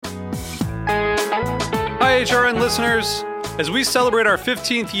HRN listeners. As we celebrate our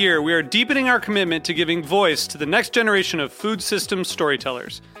 15th year, we are deepening our commitment to giving voice to the next generation of food systems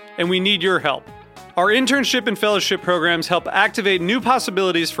storytellers, and we need your help. Our internship and fellowship programs help activate new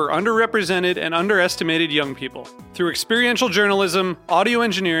possibilities for underrepresented and underestimated young people through experiential journalism, audio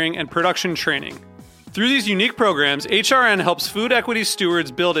engineering, and production training. Through these unique programs, HRN helps food equity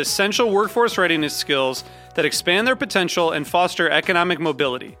stewards build essential workforce readiness skills that expand their potential and foster economic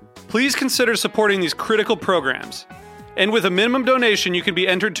mobility. Please consider supporting these critical programs. And with a minimum donation, you can be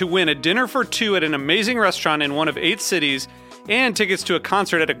entered to win a dinner for two at an amazing restaurant in one of 8 cities and tickets to a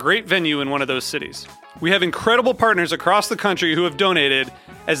concert at a great venue in one of those cities. We have incredible partners across the country who have donated,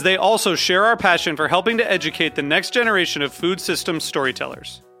 as they also share our passion for helping to educate the next generation of food systems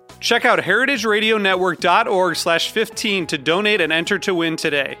storytellers. Check out heritageradionetwork.org/15 to donate and enter to win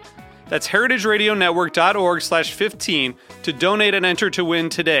today. That's heritageradionetwork.org/15 to donate and enter to win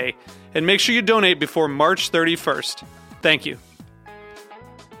today. And make sure you donate before March 31st. Thank you.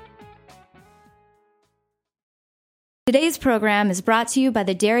 Today's program is brought to you by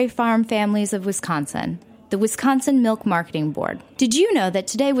the Dairy Farm Families of Wisconsin, the Wisconsin Milk Marketing Board. Did you know that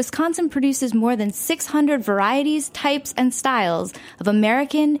today Wisconsin produces more than 600 varieties, types, and styles of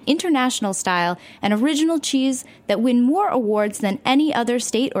American, international style, and original cheese that win more awards than any other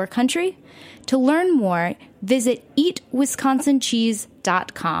state or country? To learn more, visit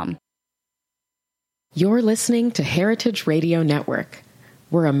eatwisconsincheese.com. You're listening to Heritage Radio Network.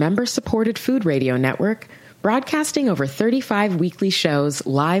 We're a member-supported food radio network broadcasting over 35 weekly shows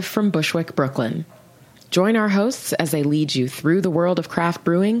live from Bushwick, Brooklyn. Join our hosts as they lead you through the world of craft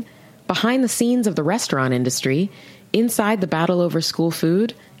brewing, behind the scenes of the restaurant industry, inside the battle over school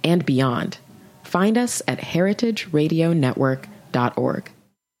food, and beyond. Find us at heritageradionetwork.org.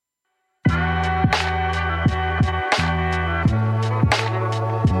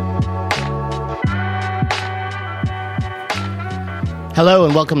 Hello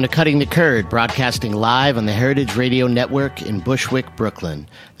and welcome to Cutting the Curd, broadcasting live on the Heritage Radio Network in Bushwick, Brooklyn.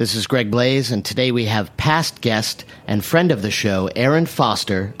 This is Greg Blaze, and today we have past guest and friend of the show, Aaron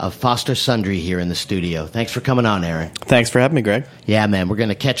Foster of Foster Sundry here in the studio. Thanks for coming on, Aaron. Thanks for having me, Greg. Yeah, man, we're going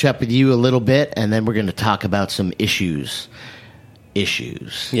to catch up with you a little bit, and then we're going to talk about some issues.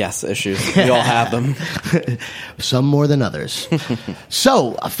 Yes, issues. We all have them. Some more than others.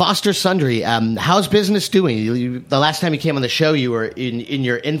 So, Foster Sundry, how's business doing? The last time you came on the show, you were in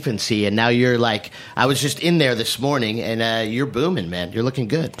your infancy, and now you're like, I was just in there this morning, and you're booming, man. You're looking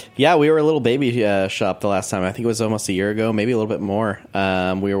good. Yeah, we were a little baby shop the last time. I think it was almost a year ago, maybe a little bit more.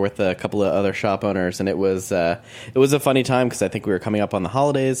 We were with a couple of other shop owners, and it was a funny time because I think we were coming up on the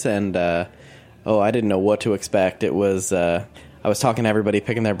holidays, and I didn't know what to expect. It was... I was talking to everybody,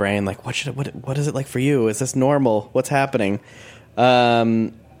 picking their brain, like, what is it like for you? Is this normal? What's happening?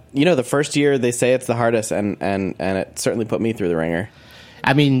 The first year they say it's the hardest, and it certainly put me through the ringer.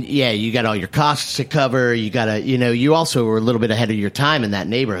 I mean, yeah, you got all your costs to cover. You got to, you also were a little bit ahead of your time in that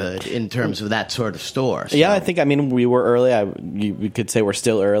neighborhood in terms of that sort of store. So. Yeah, we were early. You could say we're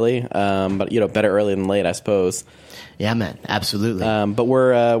still early, but better early than late, I suppose. Yeah, man, absolutely. But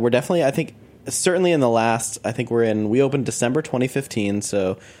we're definitely, I think. Certainly in the last, we opened December 2015,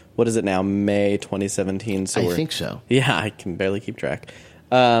 so what is it now, May 2017? So I think so. Yeah, I can barely keep track.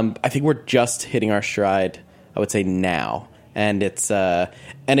 I think we're just hitting our stride, I would say now, and it's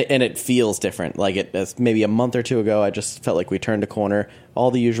it feels different. Like it's maybe a month or two ago, I just felt like we turned a corner.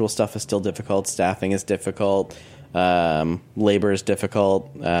 All the usual stuff is still difficult. Staffing is difficult. Labor is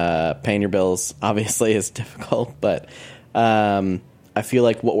difficult. Paying your bills, obviously, is difficult, but... I feel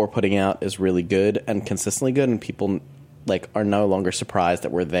like what we're putting out is really good and consistently good, and people are no longer surprised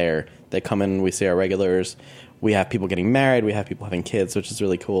that we're there. They come in, we see our regulars. We have people getting married. We have people having kids, which is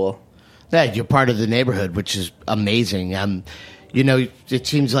really cool. Yeah, you're part of the neighborhood, which is amazing. It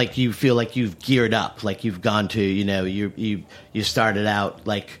seems like you feel like you've geared up, like you've gone to, you started out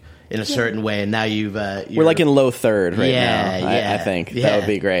in a certain way, and now we're like in low third right now. Yeah, I think that would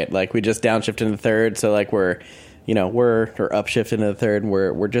be great. Like we just downshifted into the third, so we're upshifted into the third, and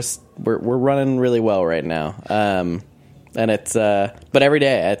we're running really well right now. And it's but every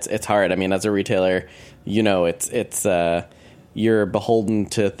day it's hard. I mean, as a retailer, it's you're beholden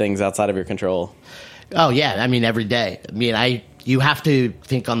to things outside of your control. Oh yeah, I mean every day. I mean, you have to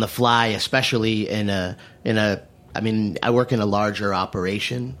think on the fly, especially in a. I mean, I work in a larger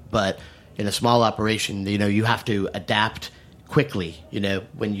operation, but in a small operation, you have to adapt quickly.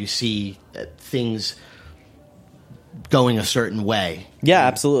 When you see things going a certain way. Yeah,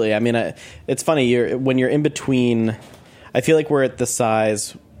 absolutely. I mean, it's funny. When you're in between, I feel like we're at the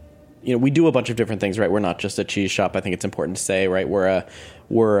size we do a bunch of different things, right? We're not just a cheese shop. I think it's important to say, right? We're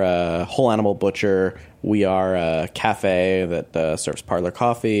a whole animal butcher. We are a cafe that serves parlor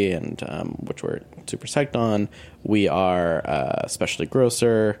coffee, and which we're super psyched on. We are a specialty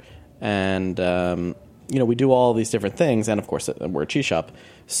grocer, and we do all these different things. And of course, we're a cheese shop.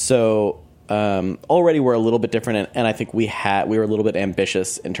 So already we're a little bit different, and I think we were a little bit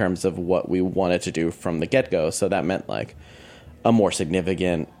ambitious in terms of what we wanted to do from the get-go. So that meant like a more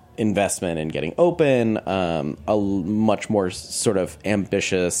significant investment in getting open, a much more sort of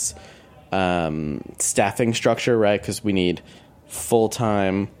ambitious staffing structure, right? Because we need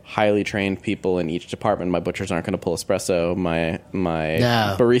full-time, highly trained people in each department. My butchers aren't going to pull espresso. My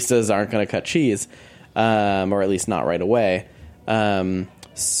baristas aren't going to cut cheese, or at least not right away.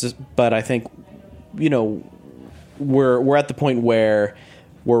 But I think, we're at the point where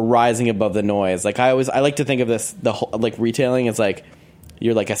we're rising above the noise. Like I like to think of this, the whole, like retailing is like,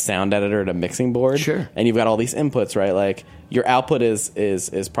 you're like a sound editor at a mixing board. Sure. And you've got all these inputs, right? Like your output is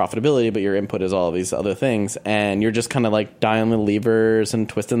profitability, but your input is all of these other things. And you're just kind of like dialing the levers and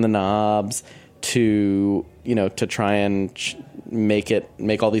twisting the knobs to try and make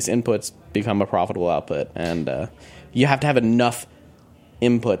all these inputs become a profitable output. And you have to have enough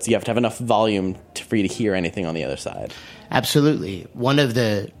inputs. You have to have enough volume for you to hear anything on the other side. Absolutely. One of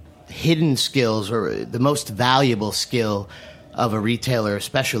the hidden skills, or the most valuable skill of a retailer,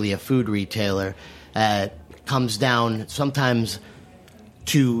 especially a food retailer, comes down sometimes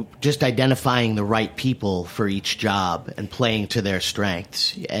to just identifying the right people for each job and playing to their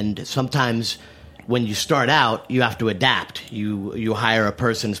strengths. And sometimes when you start out, you have to adapt. You hire a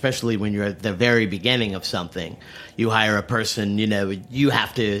person, especially when you're at the very beginning of something. You hire a person,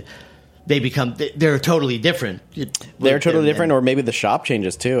 they're totally different. They're totally different, or maybe the shop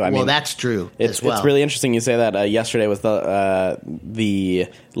changes too. I mean, that's true as well. It's really interesting you say that. Yesterday was the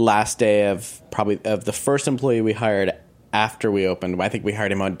last day of the first employee we hired after we opened. I think we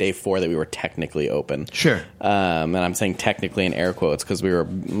hired him on day 4 that we were technically open. Sure. And I'm saying technically in air quotes because we were,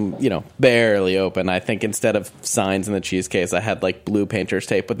 barely open. I think instead of signs in the cheese case, I had like blue painter's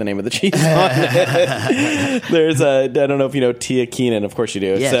tape with the name of the cheese on it. I don't know if you know Tia Keenan. Of course you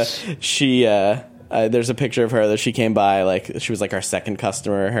do. Yes. So she, there's a picture of her that she came by, like she was like our second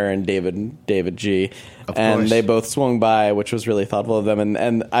customer, her and David G. Of and course. They both swung by, which was really thoughtful of them.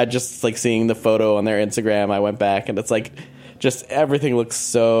 And I just like seeing the photo on their Instagram, I went back and it's like just everything looks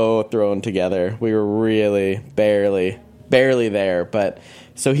so thrown together. We were really barely there. But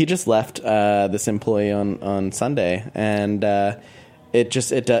so he just left this employee on Sunday, and it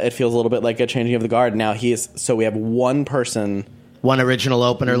feels a little bit like a changing of the guard. Now so we have one original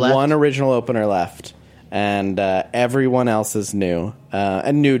opener left, and everyone else is new,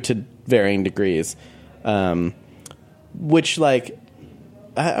 and new to varying degrees. Which like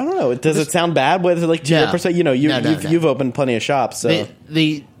I don't know. Does it sound bad? Whether like to your perspective, you've opened plenty of shops, so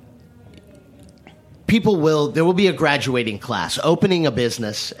the people there will be a graduating class. Opening a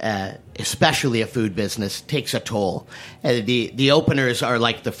business, especially a food business, takes a toll. The openers are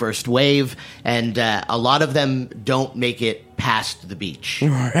like the first wave, and a lot of them don't make it past the beach.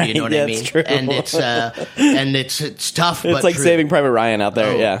 Right. You know what I mean? True. And it's tough. It's but like true. Saving Private Ryan out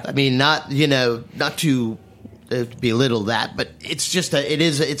there. Yeah. I mean, not to belittle that, but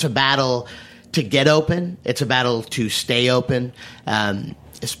it's a battle to get open. It's a battle to stay open,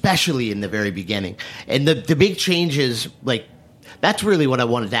 especially in the very beginning. And the big changes, like that's really what I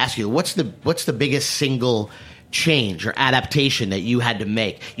wanted to ask you. What's the biggest single change or adaptation that you had to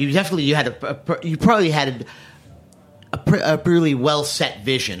make? You probably had a really well set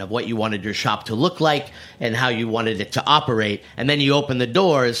vision of what you wanted your shop to look like and how you wanted it to operate, and then you open the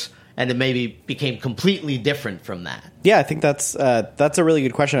doors and it maybe became completely different from that. Yeah, I think that's a really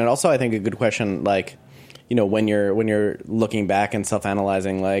good question, and also I think a good question, like, when you're looking back and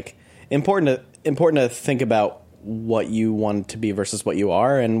self-analyzing, like important to think about what you want to be versus what you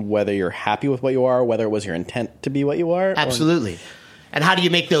are, and whether you're happy with what you are, whether it was your intent to be what you are. Absolutely. And how do you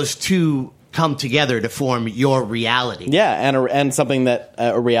make those two come together to form your reality? Yeah, and something that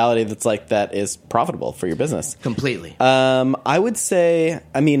a reality that's like that is profitable for your business. Completely. I would say,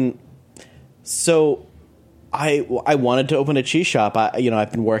 so I wanted to open a cheese shop.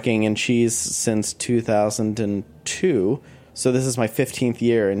 I've been working in cheese since 2002, so this is my 15th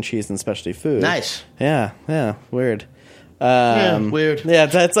year in cheese and specialty food. Nice. Yeah, weird. Weird. Yeah,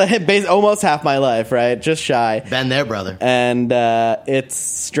 that's almost half my life, right? Just shy. Been there, brother. And it's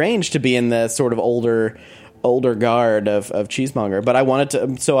strange to be in the sort of older guard of cheesemonger. But I wanted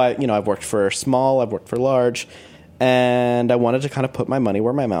to. So I've worked for small, I've worked for large, and I wanted to kind of put my money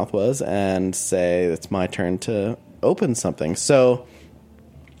where my mouth was and say it's my turn to open something. So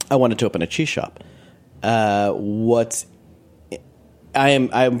I wanted to open a cheese shop. I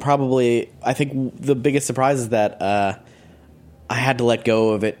think the biggest surprise is that I had to let go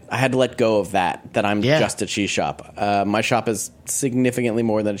of it. I had to let go of that I'm just a cheese shop. My shop is significantly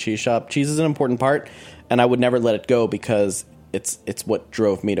more than a cheese shop. Cheese is an important part, and I would never let it go because it's what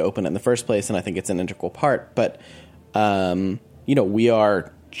drove me to open it in the first place, and I think it's an integral part. But, we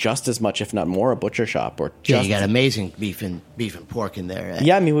are just as much, if not more, a butcher shop. Or you got amazing beef and pork in there.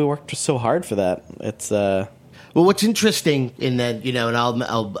 Yeah, I mean, we worked so hard for that. It's well, what's interesting in that, and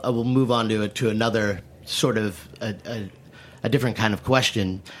I will move on to another sort of a different kind of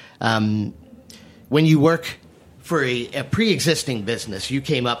question. When you work for a pre-existing business, you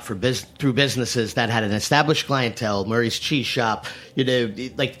came up through businesses that had an established clientele. Murray's Cheese Shop,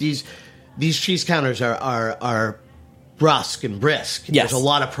 like these cheese counters are brusque and brisk. Yes. There's a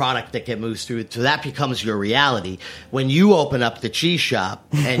lot of product that moves through, so that becomes your reality. When you open up the cheese shop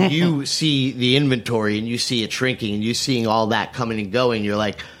and you see the inventory and you see it shrinking and you seeing all that coming and going, you're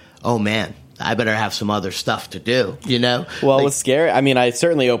like, oh man, I better have some other stuff to do, Well, it was scary. I mean, I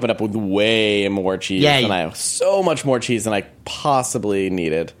certainly opened up with way more cheese so much more cheese than I possibly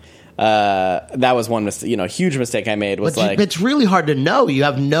needed. That was one huge mistake I made. It's really hard to know. You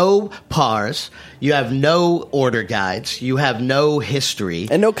have no PARs, you have no order guides, you have no history,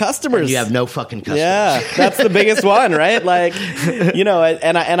 and no customers. And you have no fucking customers. Yeah, that's the biggest one, right? Like,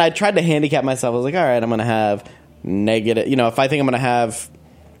 and I tried to handicap myself. I was like, all right, I'm going to have negative. If I think I'm going to have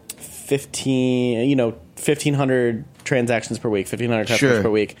 1,500 transactions per week, 1,500 customers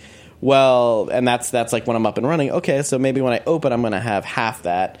per week. Well, and that's like when I'm up and running. Okay, so maybe when I open, I'm going to have half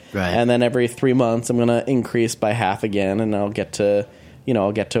that, right? And then every 3 months, I'm going to increase by half again, and I'll get to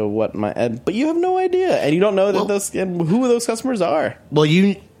what my. But you have no idea, and you don't know who those customers are. Well,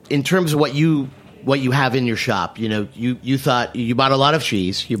 in terms of what you have in your shop, you thought you bought a lot of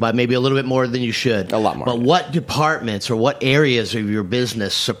cheese. You bought maybe a little bit more than you should. A lot more. But what departments or what areas of your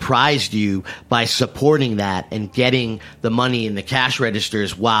business surprised you by supporting that and getting the money in the cash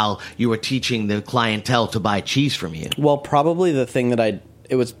registers while you were teaching the clientele to buy cheese from you? Well, probably the thing it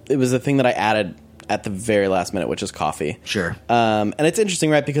was the thing that I added at the very last minute, which is coffee. Sure. And it's interesting,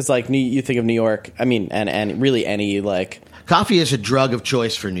 right? Because you think of New York, I mean, and really any coffee is a drug of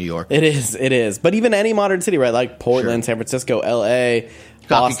choice for New York. It is. But even any modern city, right? Like Portland, San Francisco, LA,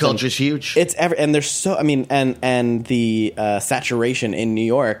 coffee culture is huge. And there's so, I mean, and the saturation in New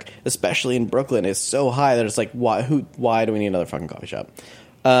York, especially in Brooklyn, is so high that it's like, why do we need another fucking coffee shop?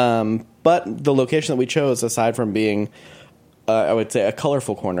 But the location that we chose, aside from being, I would say, a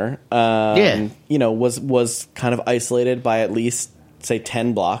colorful corner, was kind of isolated by at least, say,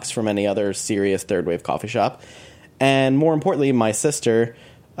 10 blocks from any other serious third wave coffee shop. And more importantly, my sister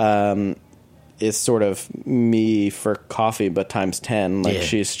is sort of me for coffee, but times 10. Like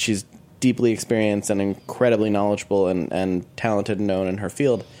she's deeply experienced and incredibly knowledgeable and talented and known in her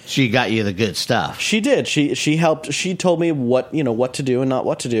field. She got you the good stuff. She did. She helped. She told me what to do and not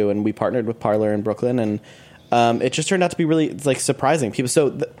what to do, and we partnered with Parlor in Brooklyn, and it just turned out to be really surprising people.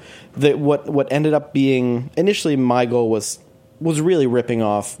 So what ended up being initially my goal was really ripping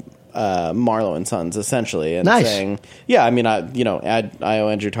off Marlowe and Sons, essentially, and saying, I mean, I owe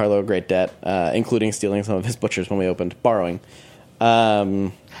Andrew Tarlow a great debt, including stealing some of his butchers when we opened, borrowing.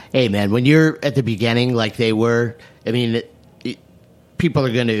 Hey man, when you're at the beginning, like they were, I mean, people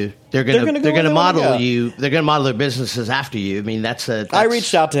are they're gonna model you. They're gonna model their businesses after you. I mean, that's. I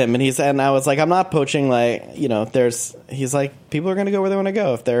reached out to him and I was like, I'm not poaching. He's like, people are gonna go where they want to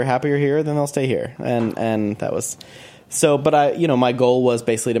go. If they're happier here, then they'll stay here. And that was. So, but my goal was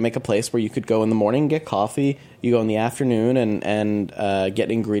basically to make a place where you could go in the morning and get coffee, you go in the afternoon and get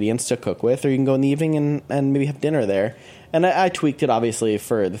ingredients to cook with, or you can go in the evening and maybe have dinner there. And I tweaked it, obviously,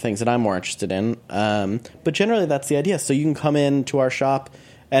 for the things that I'm more interested in. But generally, that's the idea. So you can come in to our shop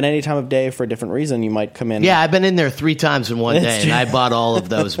at any time of day for a different reason. You might come in. Yeah, I've been in there 3 times in one day, and I bought all of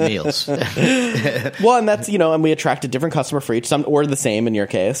those meals. Well, and that's, and we attract a different customer for each. Some or the same in your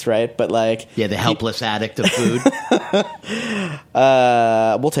case, right? But the helpless addict of food.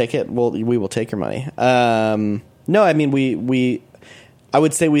 We'll take it. We will take your money. No, I mean I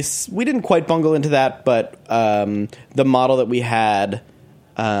would say we didn't quite bungle into that, but the model that we had,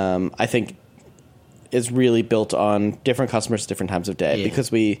 I think, is really built on different customers at different times of day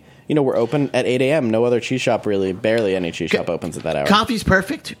because we're open at 8 a.m. No other cheese shop barely any cheese shop opens at that hour. Coffee's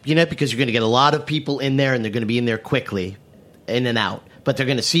perfect, because you're going to get a lot of people in there and they're going to be in there quickly, in and out, but they're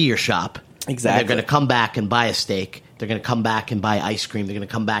going to see your shop. Exactly. They're going to come back and buy a steak. They're going to come back and buy ice cream. They're going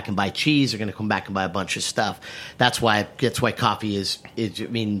to come back and buy cheese. They're going to come back and buy a bunch of stuff. That's why coffee is I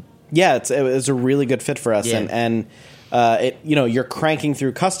mean... Yeah, it's a really good fit for us. Yeah. And you're cranking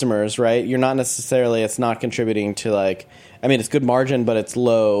through customers, right? You're not necessarily, it's not contributing to like, I mean, it's good margin, but it's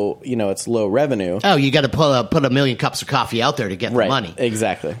low, it's low revenue. Oh, you got to put a million cups of coffee out there to get the money.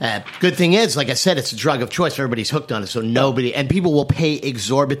 Exactly. Good thing is, like I said, it's a drug of choice. Everybody's hooked on it, so and people will pay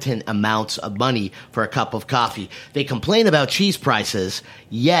exorbitant amounts of money for a cup of coffee. They complain about cheese prices,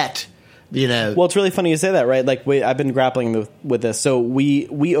 yet, Well, it's really funny you say that, right? Like, I've been grappling with this. So we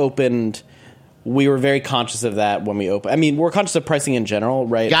were very conscious of that when we opened. I mean, we're conscious of pricing in general,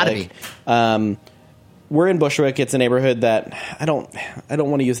 right? Gotta be. We're in Bushwick. It's a neighborhood that I don't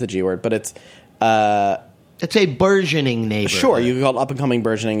want to use the G word, but it's a burgeoning neighborhood. Sure, you could call it up and coming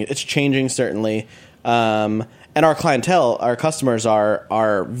burgeoning. It's changing certainly, and our clientele, our customers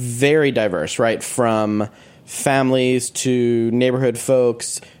are very diverse, right? From families to neighborhood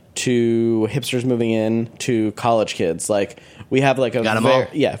folks to hipsters moving in to college kids. Like we have like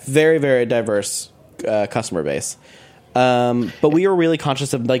very very diverse customer base. But we are really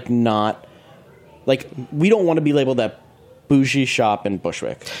conscious of like not. Like, we don't want to be labeled that bougie shop in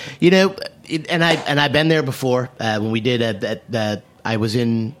Bushwick. And I've been there before. When we did I was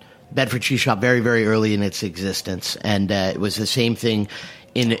in Bedford Cheese Shop very, very early in its existence, and it was the same thing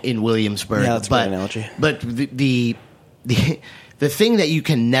in Williamsburg. Yeah, that's a great analogy. But the thing that you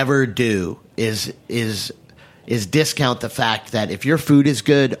can never do is discount the fact that if your food is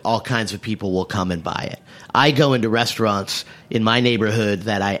good, all kinds of people will come and buy it. I go into restaurants in my neighborhood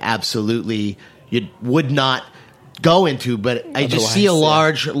that I absolutely would not go into, but I just see a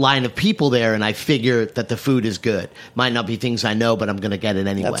large line of people there, and I figure that the food is good. Might not be things I know, but I'm going to get it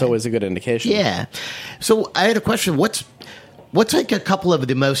anyway. That's always a good indication. Yeah. So I had a question. What's like a couple of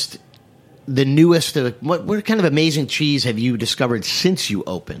the newest, what kind of amazing cheese have you discovered since you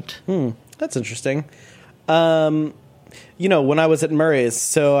opened? That's interesting. When I was at Murray's,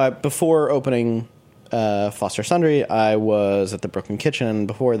 so before opening Foster Sundry, I was at the Brooklyn Kitchen.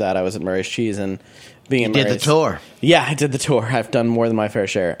 Before that, I was at Murray's Cheese, and being at Murray's. You did the tour. Yeah, I did the tour. I've done more than my fair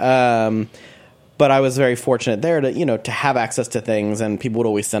share. But I was very fortunate there to have access to things, and people would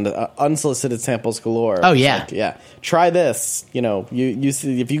always send unsolicited samples galore. Oh yeah, yeah. Try this. You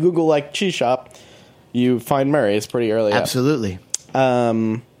see, if you Google like cheese shop, you find Murray's pretty early. Absolutely.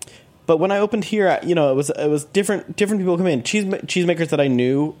 But when I opened here, it was different people come in. Cheesemakers that I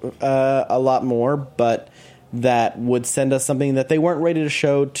knew a lot more, but that would send us something that they weren't ready to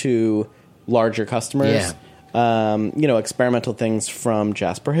show to larger customers. Yeah. Experimental things from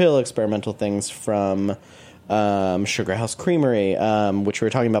Jasper Hill, experimental things from Sugar House Creamery, which we were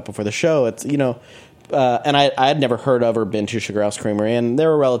talking about before the show. It's and I had never heard of or been to Sugar House Creamery, and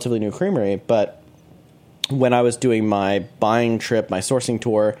they're a relatively new creamery. But when I was doing my buying trip, my sourcing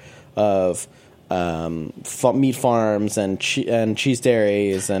tour of meat farms and cheese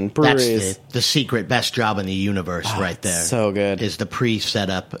dairies and breweries. That's the secret best job in the universe right there. So good. Is the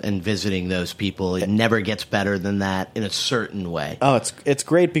pre-setup and visiting those people. It never gets better than that in a certain way. Oh, it's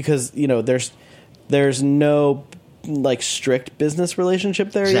great because, there's no like strict business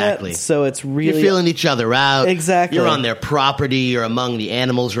relationship there yet. So it's really... You're feeling each other out. Exactly. You're on their property. You're among the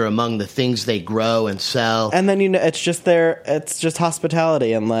animals. You're among the things they grow and sell. And then, it's just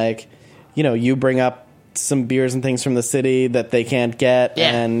hospitality. And like, you bring up some beers and things from the city that they can't get.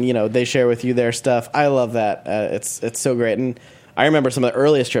 Yeah. And, they share with you their stuff. I love that. It's so great. And I remember some of the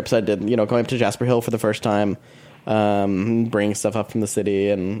earliest trips I did, going up to Jasper Hill for the first time, bringing stuff up from the city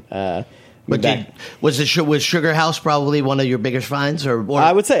and... But was Sugar House probably one of your biggest finds, or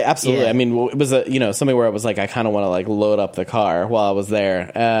I would say absolutely. Yeah. I mean, it was something where it was like I kind of want to like load up the car while I was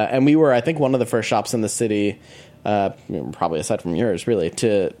there, and we were I think one of the first shops in the city, probably aside from yours, really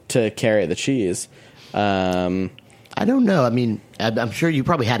to carry the cheese. I don't know. I mean, I'm sure you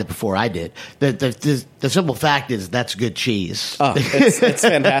probably had it before I did. The simple fact is that's good cheese. Oh, it's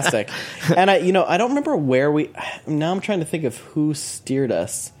fantastic. And I don't remember where now I'm trying to think of who steered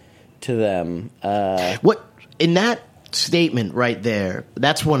us to them. What in that statement right there,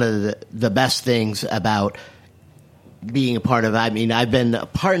 that's one of the best things about being a part of. I mean, I've been a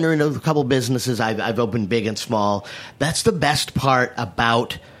partner in a couple businesses. I've opened big and small. That's the best part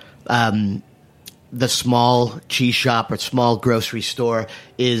about the small cheese shop or small grocery store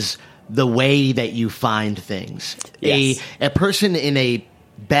is the way that you find things. Yes. A person in a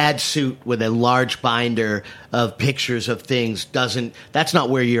bad suit with a large binder of pictures of things that's not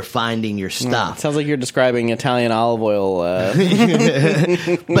where you're finding your stuff. Sounds like you're describing Italian olive oil. But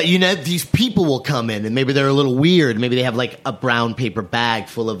these people will come in and maybe they're a little weird. Maybe they have like a brown paper bag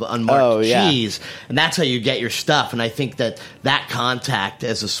full of unmarked cheese, and that's how you get your stuff. And I think that contact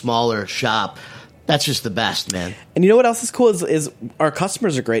as a smaller shop That's just the best, man. And you know what else is cool is our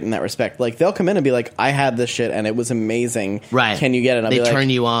customers are great in that respect. Like, they'll come in and be like, I had this shit and it was amazing. Right. Can you get it? And they turn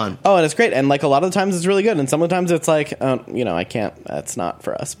you on. Oh, and it's great. And like a lot of the times it's really good. And some of the times it's like, I can't, that's not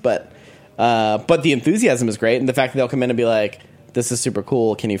for us. But the enthusiasm is great. And the fact that they'll come in and be like, this is super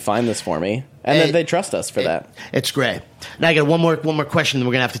cool. Can you find this for me? And then they trust us for that. It's great. Now I got one more question, then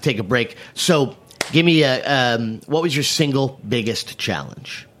we're gonna have to take a break. So, give me what was your single biggest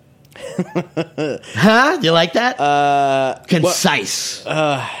challenge? Huh? Do you like that? Concise.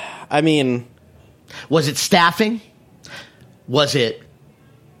 I mean, was it staffing? Was it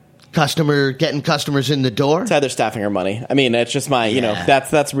getting customers in the door? It's either staffing or money. I mean, it's just my,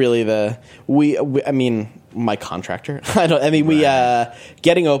 that's really my contractor.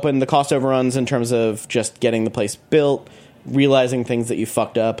 Getting open, the cost overruns in terms of just getting the place built, realizing things that you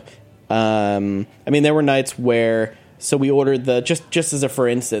fucked up. There were nights where, so we ordered just as a for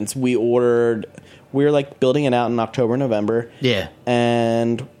instance, we were like building it out in October, November. Yeah.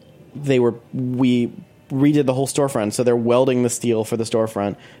 And we redid the whole storefront. So they're welding the steel for the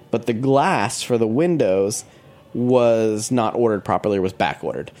storefront, but the glass for the windows was not ordered properly, or was back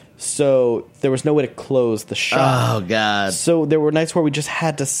ordered. So there was no way to close the shop. Oh God. So there were nights where we just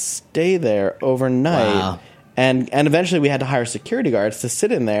had to stay there overnight. Wow. And eventually we had to hire security guards to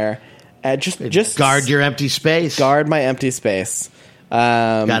sit in there and just guard your empty space. Guard my empty space.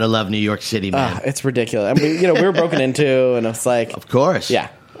 Gotta love New York City, man. It's ridiculous. I mean, we were broken into, and it's like, of course, yeah.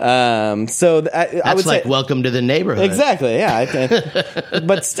 I would like say, welcome to the neighborhood. Exactly, yeah.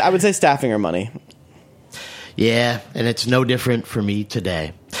 But I would say staffing or money. Yeah, and it's no different for me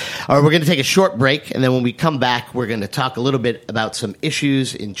today. All right, we're going to take a short break, and then when we come back, we're going to talk a little bit about some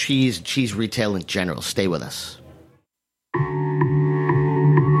issues in cheese and cheese retail in general. Stay with us.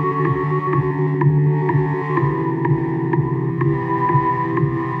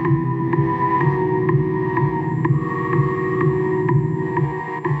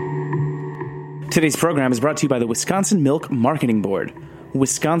 Today's program is brought to you by the Wisconsin Milk Marketing Board.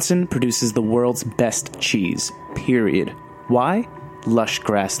 Wisconsin produces the world's best cheese, period. Why? Lush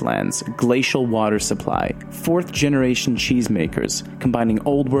grasslands, glacial water supply, fourth-generation cheesemakers, combining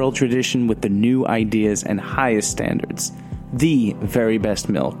old-world tradition with the new ideas and highest standards. The very best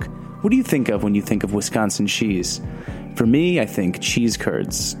milk. What do you think of when you think of Wisconsin cheese? For me, I think cheese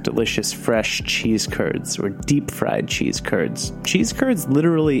curds, delicious fresh cheese curds, or deep-fried cheese curds. Cheese curds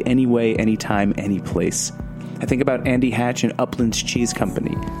literally any way, anytime, any place. I think about Andy Hatch and Upland's Cheese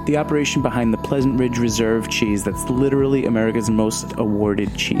Company, the operation behind the Pleasant Ridge Reserve cheese that's literally America's most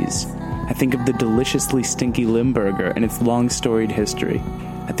awarded cheese. I think of the deliciously stinky Limburger and its long storied history.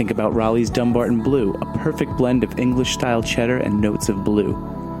 I think about Raleigh's Dumbarton Blue, a perfect blend of English-style cheddar and notes of blue.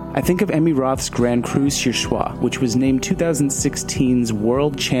 I think of Emmy Roth's Grand Cru Surchoix, which was named 2016's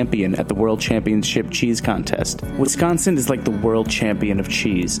World Champion at the World Championship Cheese Contest. Wisconsin is like the world champion of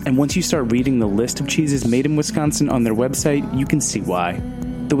cheese, and once you start reading the list of cheeses made in Wisconsin on their website, you can see why.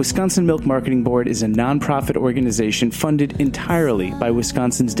 The Wisconsin Milk Marketing Board is a nonprofit organization funded entirely by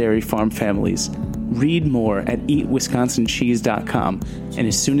Wisconsin's dairy farm families. Read more at eatwisconsincheese.com, and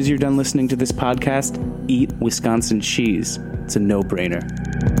as soon as you're done listening to this podcast, eat Wisconsin cheese. It's a no-brainer.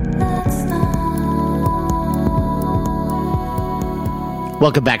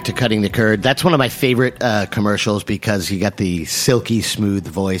 Welcome back to Cutting the Curd. That's one of my favorite commercials because you got the silky smooth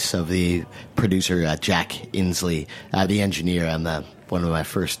voice of the producer, Jack Inslee, the engineer on one of my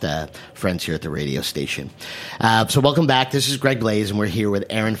first friends here at the radio station. So welcome back. This is Greg Blaze, and we're here with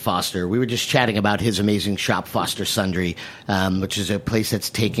Aaron Foster. We were just chatting about his amazing shop, Foster Sundry, which is a place that's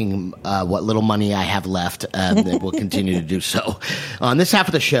taking what little money I have left and will continue to do so. On this half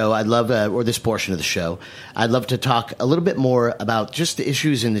of the show, I'd love, or this portion of the show, I'd love to talk a little bit more about just the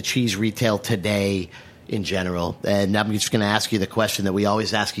issues in the cheese retail today in general. And I'm just going to ask you the question that we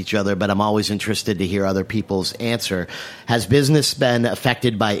always ask each other, but I'm always interested to hear other people's answer. Has business been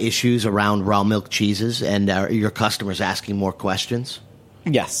affected by issues around raw milk cheeses, and are your customers asking more questions?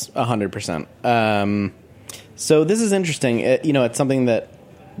 Yes, 100%. So this is interesting. It's something that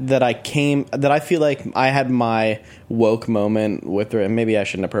I feel like I had my woke moment with, maybe I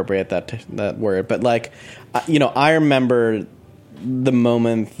shouldn't appropriate that word, but I remember the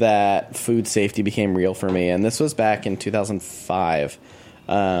moment that food safety became real for me, and this was back in 2005.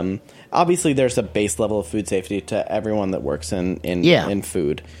 Obviously, there's a base level of food safety to everyone that works in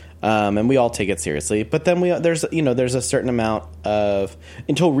food, and we all take it seriously. But then there's a certain amount of,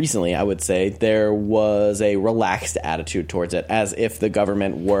 until recently, I would say, there was a relaxed attitude towards it, as if the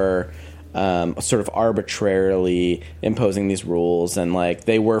government were sort of arbitrarily imposing these rules, and like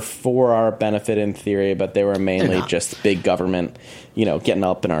they were for our benefit in theory, but they were mainly just big government, getting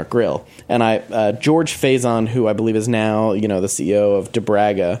up in our grill. And George Faison, who I believe is now, the CEO of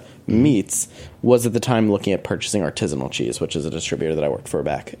DeBraga Meats, was at the time looking at purchasing Artisanal Cheese, which is a distributor that I worked for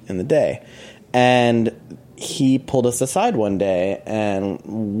back in the day. And he pulled us aside one day and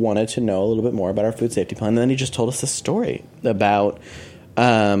wanted to know a little bit more about our food safety plan. And then he just told us this story about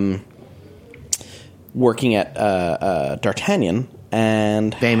working at D'Artagnan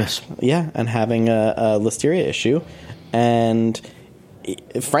and famous, and having a listeria issue, and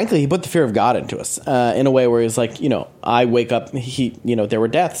frankly, he put the fear of God into us in a way where he's like, I wake up. There were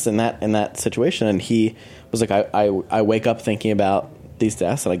deaths in that situation, and he was like, I wake up thinking about these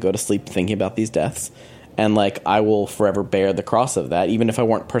deaths, and I go to sleep thinking about these deaths, and like I will forever bear the cross of that, even if I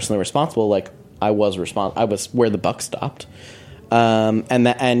weren't personally responsible. Like I was where the buck stopped.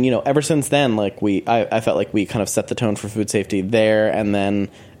 Ever since then, like I felt like we kind of set the tone for food safety there, and then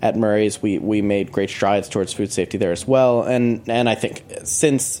at Murray's we made great strides towards food safety there as well. And I think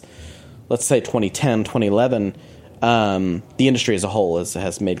since, let's say 2010, 2011, the industry as a whole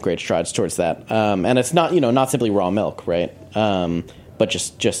has made great strides towards that. And it's not, not simply raw milk, right? But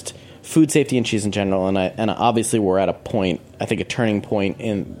just food safety and cheese in general. And obviously we're at a point, I think a turning point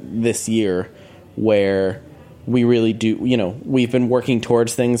in this year where we really do, we've been working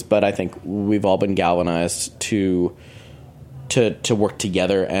towards things, but I think we've all been galvanized to work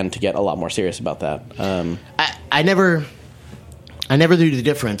together and to get a lot more serious about that. I never knew the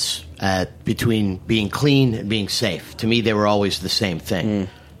difference between being clean and being safe. To me, they were always the same thing.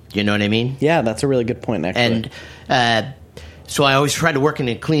 You know what I mean? Yeah, that's a really good point, actually. And so I always try to work in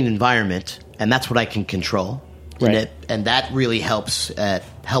a clean environment, and that's what I can control. Right. And that really helps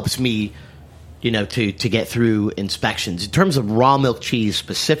me, to get through inspections. In terms of raw milk cheese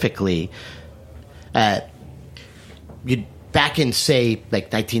specifically, back in, say,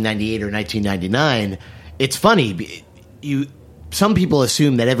 like 1998 or 1999, it's funny. Some people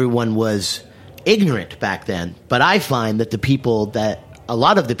assume that everyone was ignorant back then, but I find that a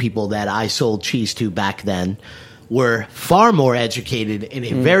lot of the people that I sold cheese to back then were far more educated in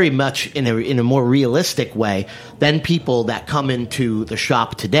a very much in a more realistic way than people that come into the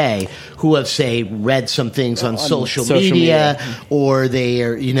shop today who have, say, read some things on social media, or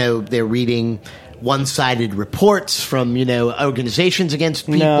they're reading one-sided reports from organizations against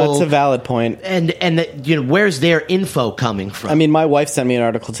people. No, it's a valid point. And where's their info coming from? I mean, my wife sent me an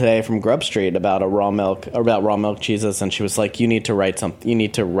article today from Grub Street about raw milk cheeses, and she was like, "You need to write something. You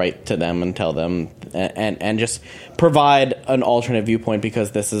need to write to them and tell them, and just provide an alternate viewpoint,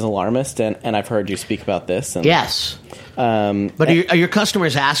 because this is alarmist." And I've heard you speak about this. And, yes. But are your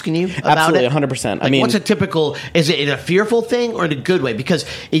customers asking you about absolutely, it? 100%. Like, what's a typical? Is it in a fearful thing or in a good way? Because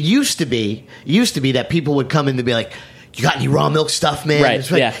it used to be that people would come in and be like, "You got any raw milk stuff, man?"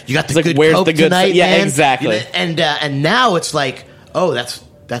 Right. Yeah. You got the it's good like, Coke tonight, yeah, man? exactly. And now it's like, oh, that's.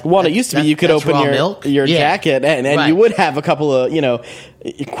 Well, it used to be you could open your jacket and right. You would have a couple of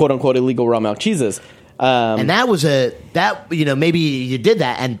quote unquote illegal raw milk cheeses. And that was maybe you did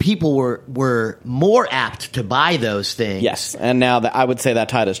that, and people were more apt to buy those things. Yes, and now I would say that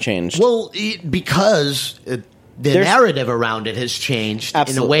tide has changed. Well, because the narrative around it has changed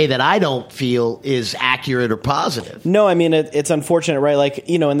in a way that I don't feel is accurate or positive. No, I mean it's unfortunate, right? Like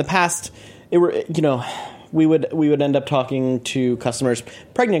in the past, we would end up talking to customers.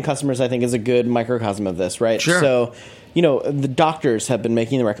 Pregnant customers, I think, is a good microcosm of this, right? Sure. So, the doctors have been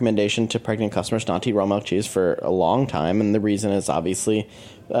making the recommendation to pregnant customers not to eat raw milk cheese for a long time, and the reason is obviously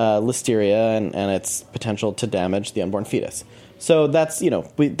listeria and its potential to damage the unborn fetus. So that's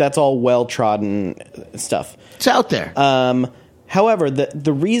that's all well trodden stuff. It's out there. However,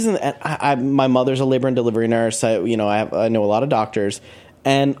 the reason my mother's a labor and delivery nurse. I know a lot of doctors,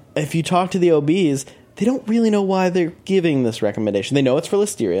 and if you talk to the OBs, they don't really know why they're giving this recommendation. They know it's for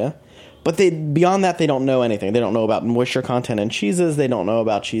listeria, but beyond that, they don't know anything. They don't know about moisture content in cheeses. They don't know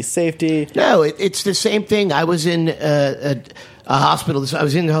about cheese safety. No, it's the same thing. I was in a hospital. I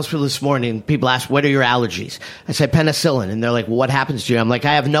was in the hospital this morning. People asked, "What are your allergies?" I said, "Penicillin." And they're like, "Well, what happens to you?" I'm like,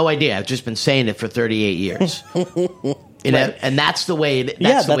 "I have no idea. I've just been saying it for 38 years." And that's the way it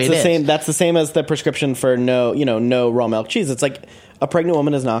is. That's the same as the prescription for no raw milk cheese. It's like a pregnant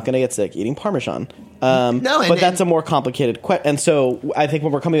woman is not going to get sick eating Parmesan. But that's a more complicated question. And so I think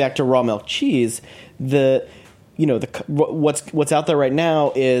when we're coming back to raw milk cheese, what's out there right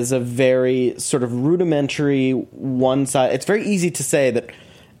now is a very sort of rudimentary one side. It's very easy to say that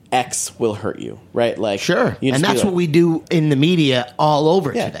X will hurt you, right? Like, sure. And that's what we do in the media all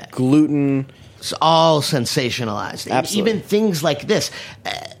over today. Gluten. It's all sensationalized. Absolutely. Even things like this.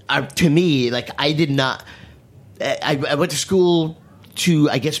 to me, like, I did not. I went to school to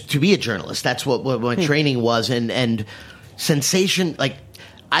be a journalist. That's what my training was, and sensation. Like,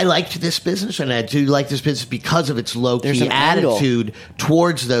 I liked this business, and I do like this business because of its low-key attitude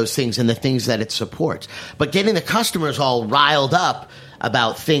towards those things and the things that it supports. But getting the customers all riled up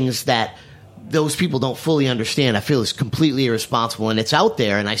about things that those people don't fully understand, I feel is completely irresponsible, and it's out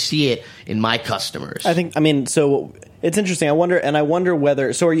there, and I see it in my customers. So it's interesting. I wonder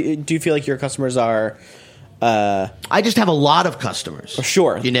whether. So, do you feel like your customers are? I just have a lot of customers.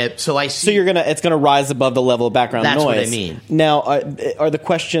 Sure. So I see. So it's gonna rise above the level of background noise. That's what I mean. Now, are the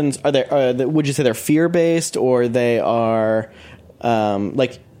questions would you say they're fear based, or they are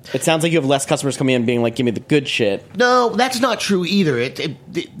like? It sounds like you have less customers coming in being like, give me the good shit. No, that's not true either.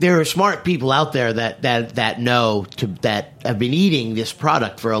 There are smart people out there that have been eating this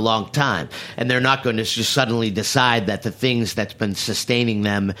product for a long time, and they're not going to just suddenly decide that the things that's been sustaining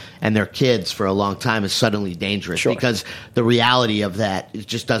them and their kids for a long time is suddenly dangerous. Sure. Because the reality of that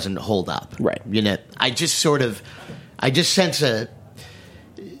just doesn't hold up. Right. I just sense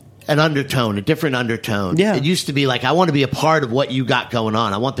an undertone, a different undertone. Yeah. It used to be like, I want to be a part of what you got going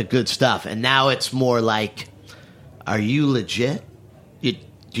on. I want the good stuff. And now it's more like, are you legit? Is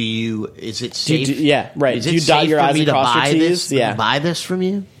it safe? Is it you dot your I's and cross your T's? Buy this from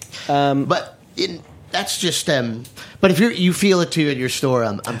you? That's just. But if you feel it too at your store,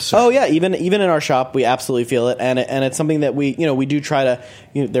 I'm sorry. Oh yeah, even in our shop, we absolutely feel it, and it's something that we do try to.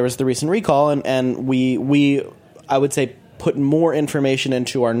 There was the recent recall, and we I would say put more information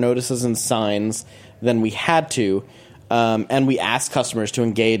into our notices and signs than we had to, and we ask customers to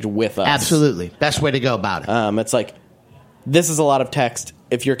engage with us. Absolutely. Best way to go about it. It's like, this is a lot of text.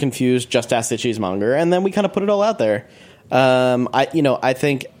 If you're confused, just ask the cheesemonger. And then we kind of put it all out there. I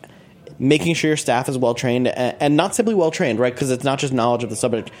think making sure your staff is well-trained, and not simply well-trained, right? Because it's not just knowledge of the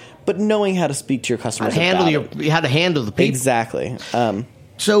subject, but knowing how to speak to your customers how to handle the people. Exactly.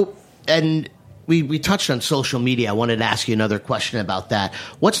 We touched on social media. I wanted to ask you another question about that.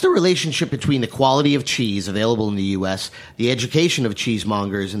 What's the relationship between the quality of cheese available in the U.S., the education of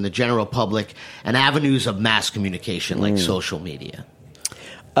cheesemongers and the general public, and avenues of mass communication like social media?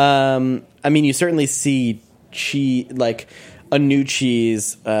 You certainly see like a new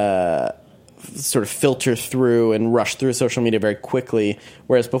cheese sort of filter through and rush through social media very quickly,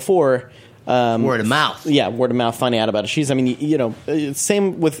 whereas before... word of mouth. Yeah, word of mouth, finding out about a cheese.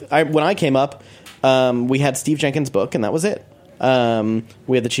 Same with... when I came up, we had Steve Jenkins' book, and that was it. We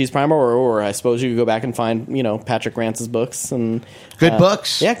had the Cheese Primer, or I suppose you could go back and find, Patrick Rance's books. And good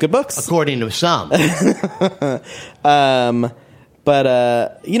books? Yeah, good books. According to some. Even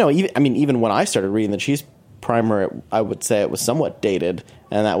when I started reading the Cheese Primer, I would say it was somewhat dated,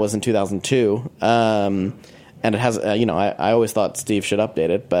 and that was in 2002. And it has, I always thought Steve should update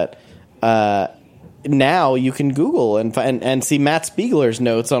it, but... now you can Google and see Matt Spiegler's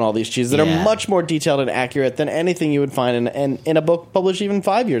notes on all these cheeses that are much more detailed and accurate than anything you would find in a book published even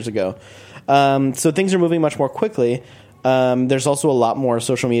 5 years ago. So things are moving much more quickly. There's also a lot more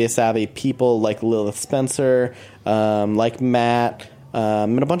social media savvy people like Lilith Spencer, like Matt,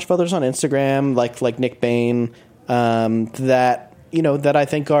 and a bunch of others on Instagram, like Nick Bain, that I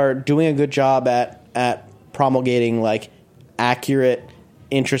think are doing a good job at promulgating like accurate,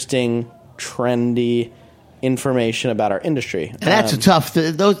 interesting, trendy information about our industry. And that's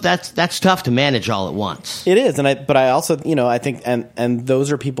that's tough to manage all at once. It is, but I also I think and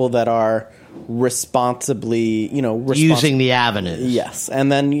those are people that are responsibly using the avenues. Yes,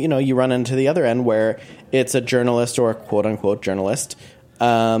 and then you run into the other end where it's a journalist or a quote unquote journalist.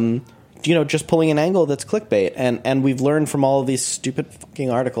 Just pulling an angle that's clickbait, and we've learned from all of these stupid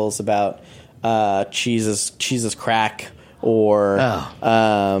fucking articles about cheese is crack, or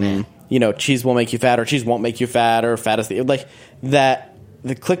cheese will make you fat, or cheese won't make you fat, or fat is like that.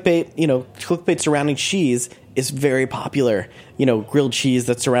 The clickbait surrounding cheese is very popular. Grilled cheese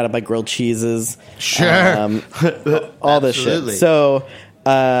that's surrounded by grilled cheeses. Sure, all this shit. So,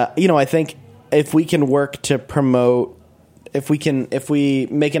 I think if we can work to promote, if we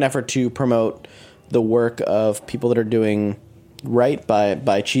make an effort to promote the work of people that are doing right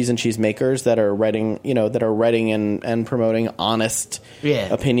by cheese and cheese makers that are writing and promoting honest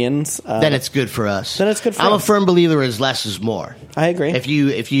opinions, then it's good for us. I'm a firm believer is less is more. I agree. If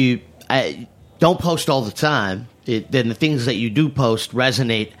you don't post all the time, then the things that you do post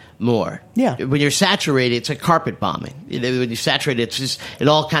resonate more. Yeah. When you're saturated, it's like carpet bombing. When you're saturated, it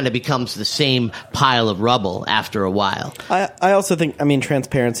all kind of becomes the same pile of rubble after a while. I also think,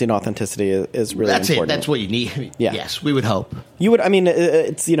 transparency and authenticity is really important. That's what you need. Yeah. Yes, we would hope. You would.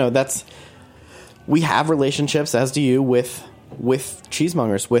 It's we have relationships, as do you, with with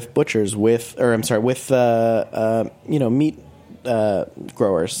cheesemongers, with butchers, with meat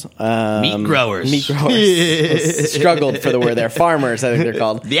growers. Meat growers. Struggled for the word there. Farmers, I think they're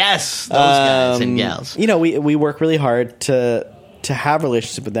called. Yes, those guys and gals. We work really hard to have a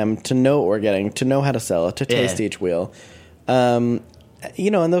relationship with them, to know what we're getting, to know how to sell it, to taste each wheel. And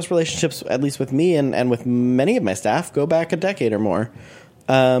those relationships, at least with me and with many of my staff, go back a decade or more.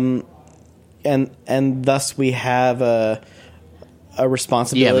 And thus we have a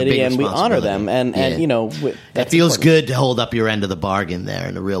responsibility, and we honor them, and that feels important. Good to hold up your end of the bargain there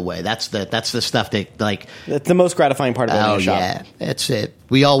in a real way. That's the stuff that that's the most gratifying part of owning a shop. Yeah, that's it.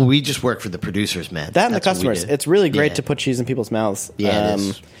 We just work for the producers, man. That and the customers. It's really great to put cheese in people's mouths. Yeah, it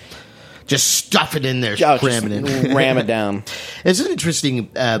is. Just stuff it in there, cram it in, ram it down. It's an interesting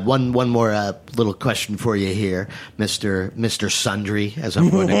one more little question for you here, Mr. Sundry, as I'm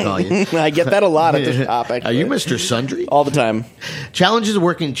going to call you. I get that a lot at the shop. Actually. Are you Mr. Sundry? All the time. Challenges of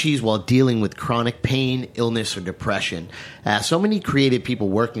working in cheese while dealing with chronic pain, illness, or depression. So many creative people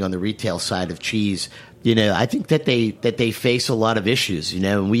working on the retail side of cheese. I think that they face a lot of issues.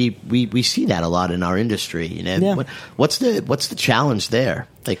 And we see that a lot in our industry. Yeah. What's the challenge there?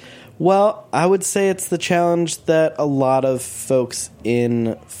 Well, I would say it's the challenge that a lot of folks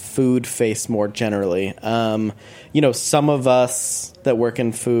in food face more generally. Some of us that work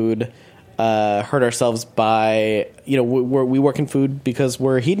in food hurt ourselves by, we work in food because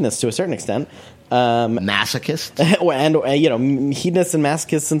we're hedonists to a certain extent. Masochists? And hedonists and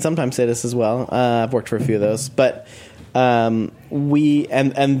masochists, and sometimes sadists as well. I've worked for a few of those. But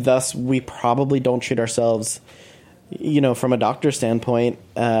thus we probably don't treat ourselves... from a doctor's standpoint,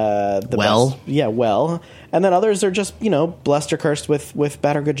 well. And then others are just, blessed or cursed with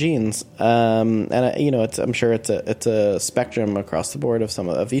bad or good genes. I'm sure it's a spectrum across the board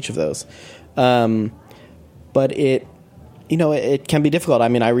of each of those. But it can be difficult. I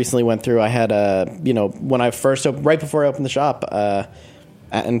mean, I recently went through, I had when I first right before I opened the shop,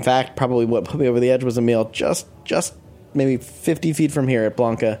 in fact, probably what put me over the edge was a meal just maybe 50 feet from here at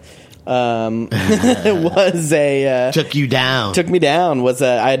Blanca. Took you down. Took me down.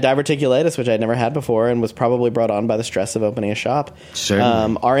 I had diverticulitis, which I'd never had before, and was probably brought on by the stress of opening a shop.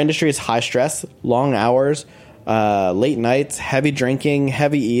 Certainly. Our industry is high stress, long hours, late nights, heavy drinking,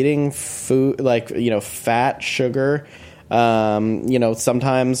 heavy eating, food fat, sugar,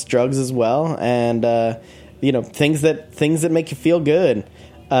 sometimes drugs as well, and things that make you feel good.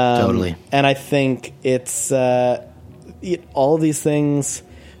 Totally. And I think it's all of these things.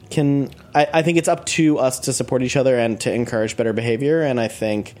 I think it's up to us to support each other and to encourage better behavior. And I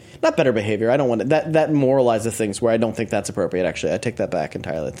think not better behavior. I don't want that moralizes things where I don't think that's appropriate. Actually, I take that back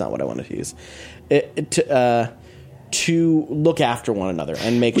entirely. It's not what I wanted to use. To look after one another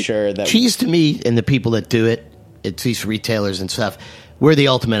and make sure that cheese to me and the people that do it, it's these retailers and stuff. We're the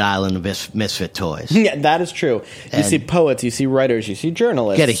ultimate island of misfit toys. Yeah, that is true. You see poets, you see writers, you see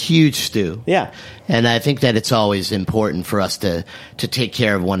journalists. Get a huge stew. Yeah. And I think that it's always important for us to take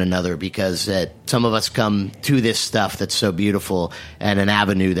care of one another because some of us come to this stuff that's so beautiful and an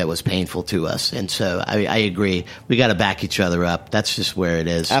avenue that was painful to us. And so I agree. We got to back each other up. That's just where it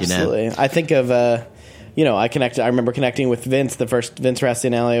is. Absolutely. I think of... I remember connecting with Vince, the first Vince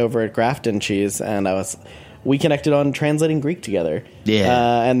Rastinelli over at Grafton Cheese, and we connected on translating Greek together.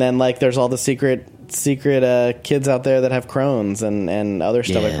 Yeah. And then there's all the secret kids out there that have Crohn's and other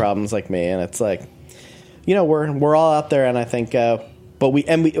stomach problems like me, and it's we're all out there, and I think you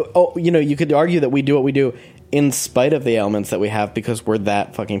could argue that we do what we do in spite of the ailments that we have because we're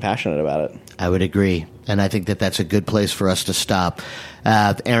that fucking passionate about it. I would agree. And I think that that's a good place for us to stop.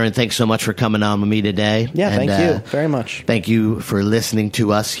 Aaron, thanks so much for coming on with me today. Yeah, thank you very much. Thank you for listening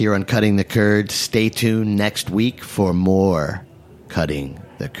to us here on Cutting the Curd. Stay tuned next week for more Cutting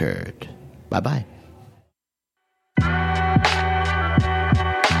the Curd. Bye-bye.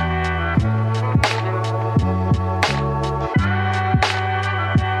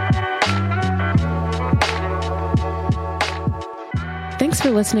 Thanks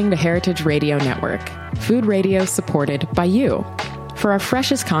for listening to Heritage Radio Network, food radio supported by you. For our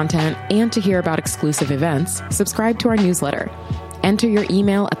freshest content and to hear about exclusive events, subscribe to our newsletter. Enter your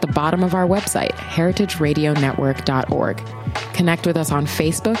email at the bottom of our website, heritageradionetwork.org. Connect with us on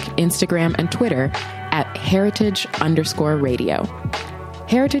Facebook, Instagram, and Twitter at heritage_radio.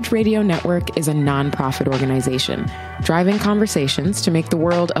 Heritage Radio Network is a nonprofit organization driving conversations to make the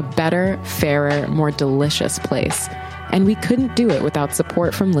world a better, fairer, more delicious place. And we couldn't do it without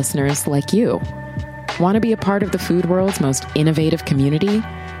support from listeners like you. Want to be a part of the food world's most innovative community?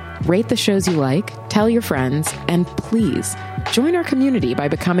 Rate the shows you like, tell your friends, and please join our community by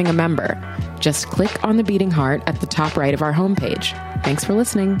becoming a member. Just click on the beating heart at the top right of our homepage. Thanks for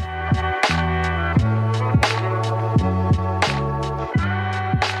listening.